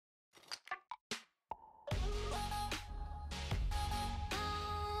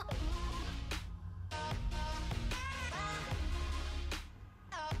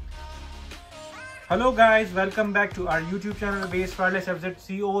Hello guys, welcome back to our YouTube channel Based Wireless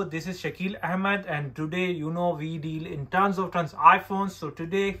FZCO. This is Shakeel Ahmed, and today we deal in tons iPhones. So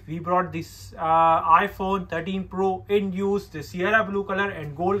today we brought this iPhone 13 Pro in use, the Sierra blue color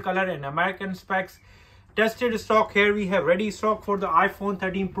and gold color and American specs. Tested stock. Here we have ready stock for the iPhone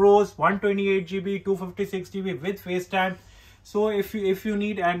 13 Pros, 128GB, 256GB with FaceTime. So if you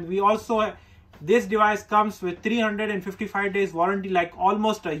need, and we also, this device comes with 355 days warranty, like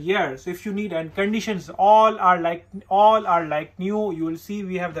almost a year. So if you need, and conditions all are like new. You will see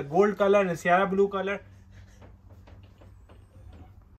we have the gold color and Sierra blue color.